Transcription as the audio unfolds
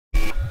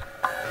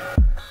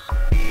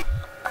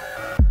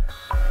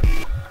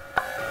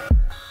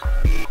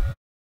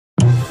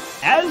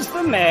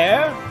the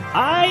mayor,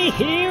 I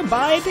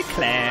hereby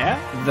declare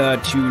the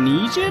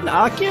Tunisian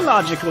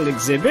archaeological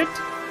exhibit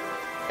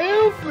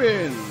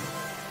open.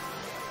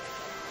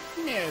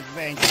 Yes,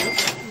 thank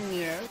you.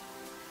 Yes.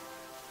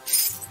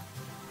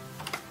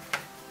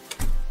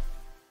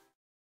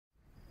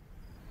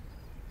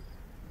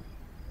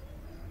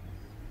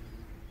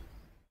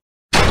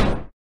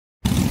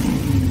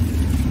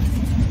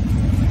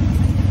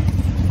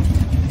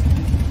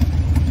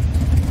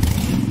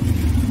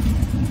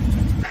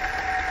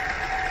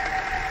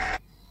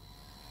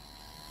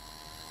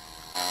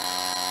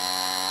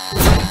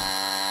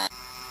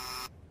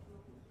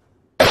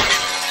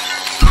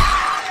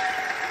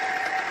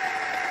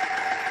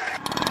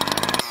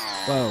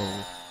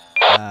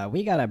 Whoa.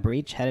 We got a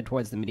breach headed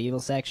towards the medieval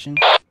section.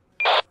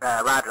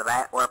 Roger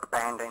that. We're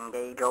preparing to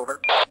engage,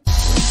 over.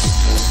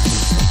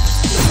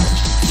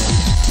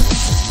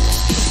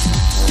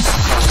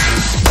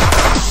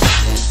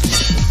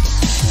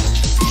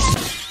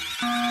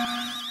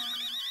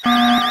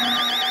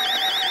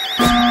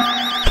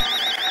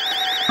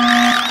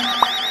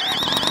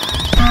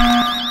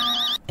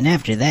 And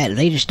after that,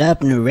 they just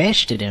up and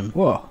arrested him.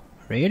 Whoa,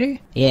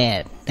 really?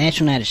 Yeah, that's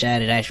when I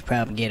decided I should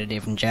probably get a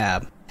different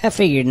job. I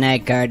figured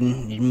night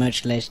guarding is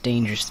much less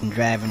dangerous than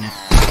driving a...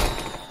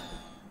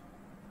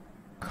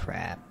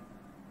 Crap.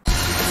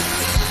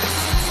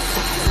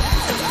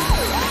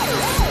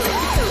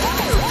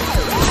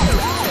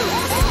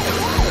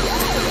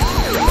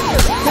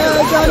 No,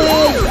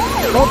 Johnny!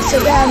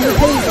 Officer down,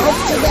 repeat,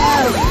 officer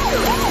down!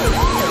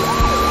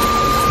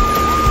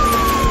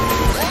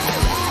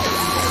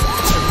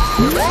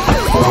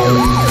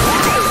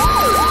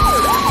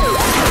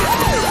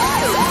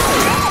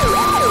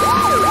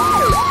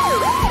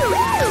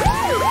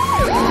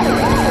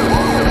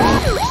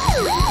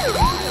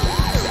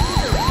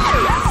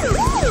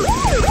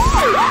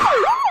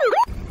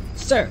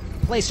 Sir,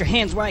 place your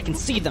hands where I can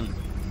see them.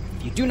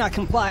 If you do not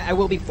comply, I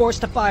will be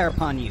forced to fire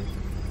upon you.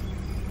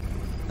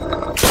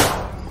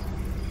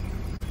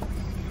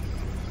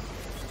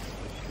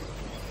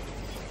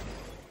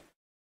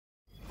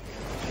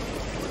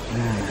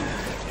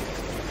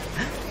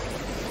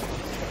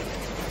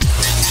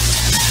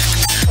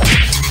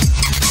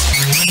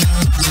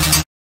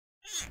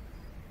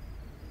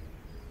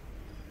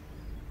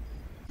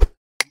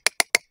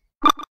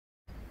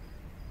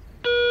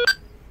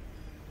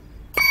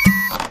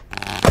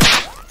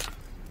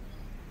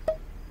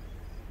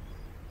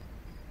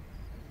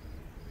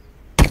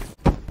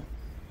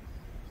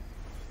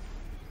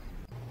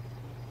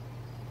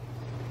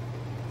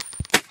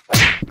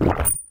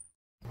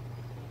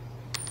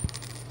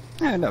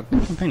 Oh, look,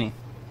 a penny.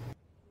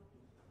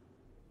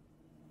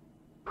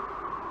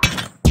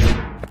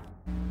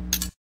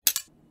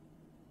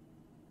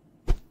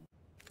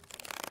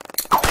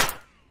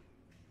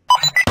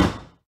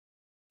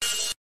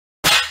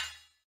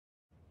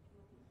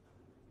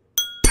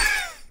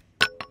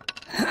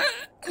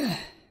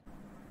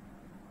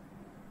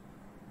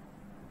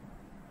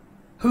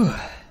 Whew.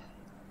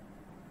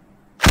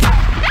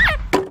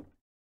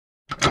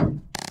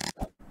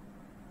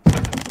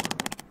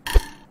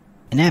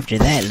 And after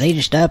that, they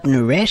just up and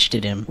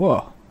arrested him.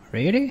 Whoa,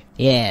 really?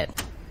 Yeah.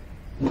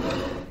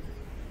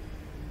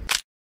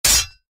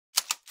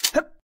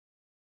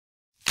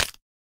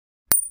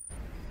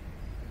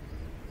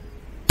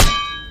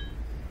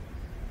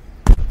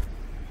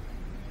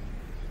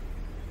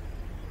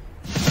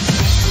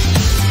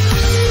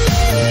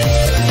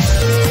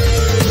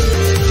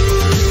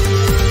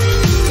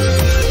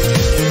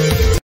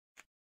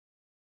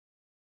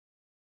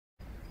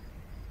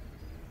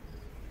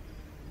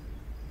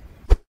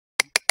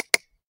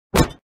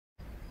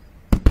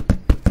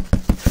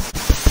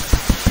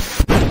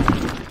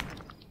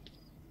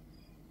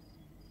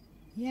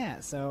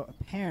 Yeah, so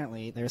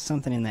apparently there's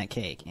something in that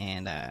cake,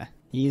 and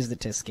he used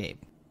it to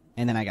escape.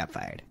 And then I got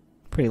fired.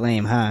 Pretty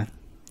lame, huh?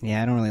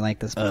 Yeah, I don't really like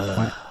this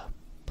point.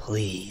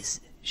 Please,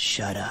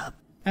 shut up.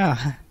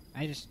 Oh,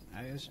 I was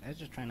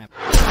just trying to...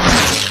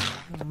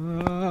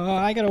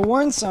 I gotta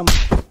warn someone.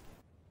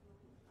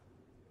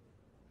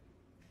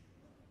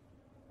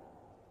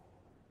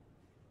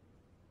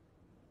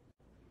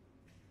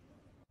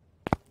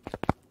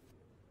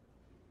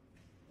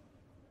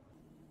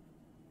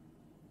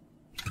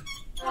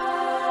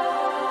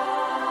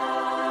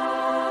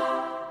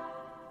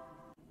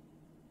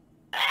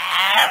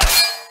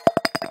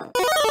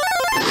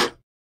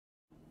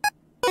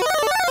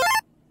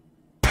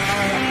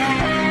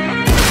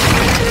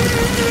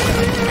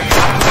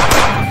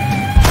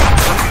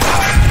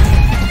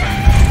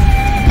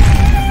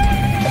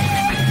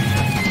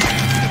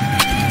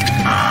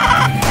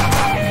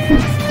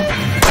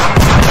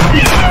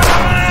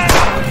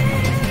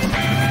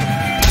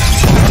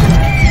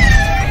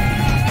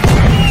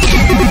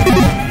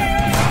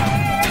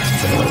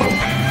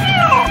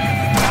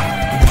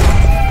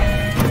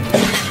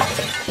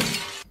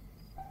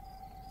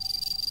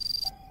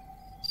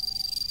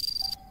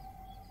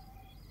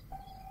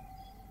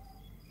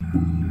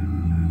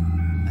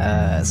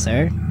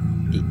 Sir?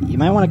 You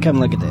might want to come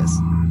look at this.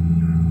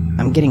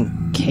 I'm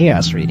getting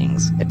chaos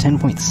readings at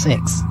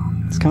 10.6.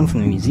 It's coming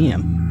from the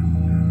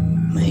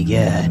museum. My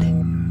god.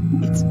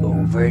 It's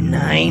over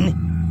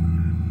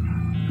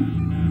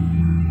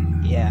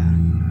 9? Yeah.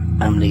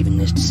 I'm leaving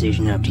this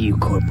decision up to you,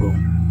 Corporal.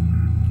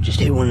 Just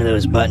hit one of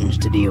those buttons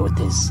to deal with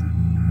this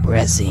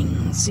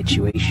pressing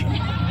situation.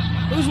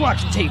 Who's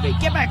watching TV?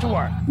 Get back to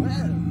work!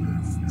 Well,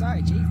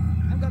 sorry, Chief.